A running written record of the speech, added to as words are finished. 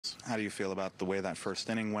How do you feel about the way that first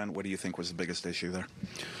inning went? What do you think was the biggest issue there?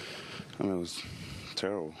 I mean, it was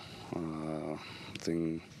terrible. I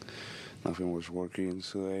think nothing was working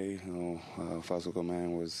today. Fastball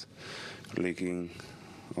command was leaking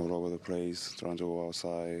all over the place, trying to go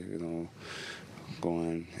outside,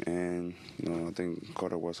 going in. I think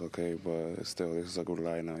Carter was okay, but still, this is a good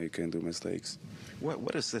lineup. He can do mistakes.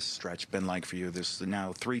 What has this stretch been like for you? This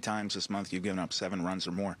now 3 times this month you've given up 7 runs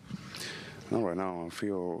or more. Not right now. I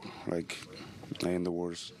feel like I am the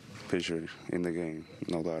worst pitcher in the game,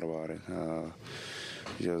 no doubt about it.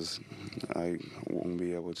 Just I won't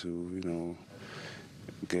be able to,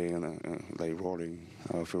 get rolling.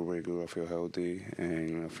 I feel very good. I feel healthy,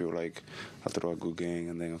 and I feel like I throw a good game,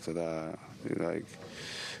 and then after that,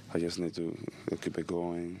 I just need to keep it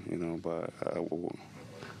going, But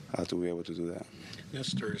I have to be able to do that.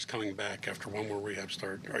 Nestor is coming back after one more rehab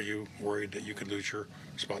start. Are you worried that you could lose your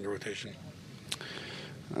spot in the rotation?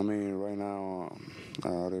 I mean, right now, I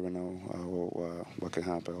don't even know what can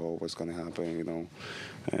happen or what's going to happen,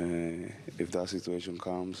 And if that situation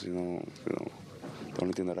comes, the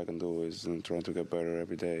only thing that I can do is try to get better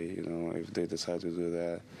every day. If they decide to do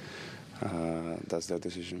that, that's their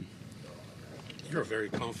decision. You're a very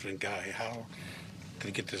confident guy. How did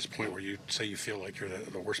it get to this point where you say you feel like you're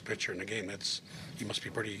the worst pitcher in the game? You must be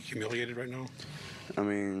pretty humiliated right now. I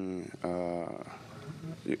mean,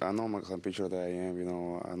 I know I'm a pitcher that I am.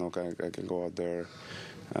 I know I can go out there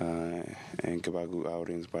and give out good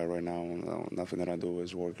outings. But right now, nothing that I do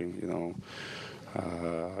is working.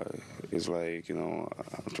 It's like I'm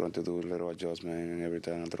trying to do a little adjustment, and every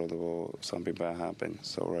time I throw the ball, something bad happens.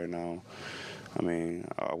 So right now, I mean,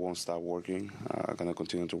 I won't stop working. I'm gonna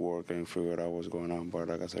continue to work and figure out what's going on. But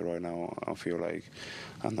like I said, right now, I feel like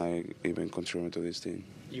I'm not even contributing to this team.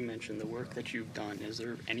 You mentioned the work that you've done. Is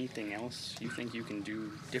there anything else you think you can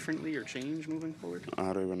do differently or change moving forward?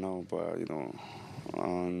 I don't even know, but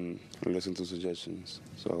listen to suggestions.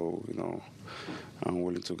 So I'm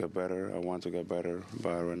willing to get better. I want to get better,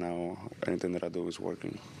 but right now, anything that I do is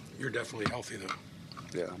working. You're definitely healthy, though.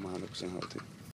 Yeah, I'm 100% healthy.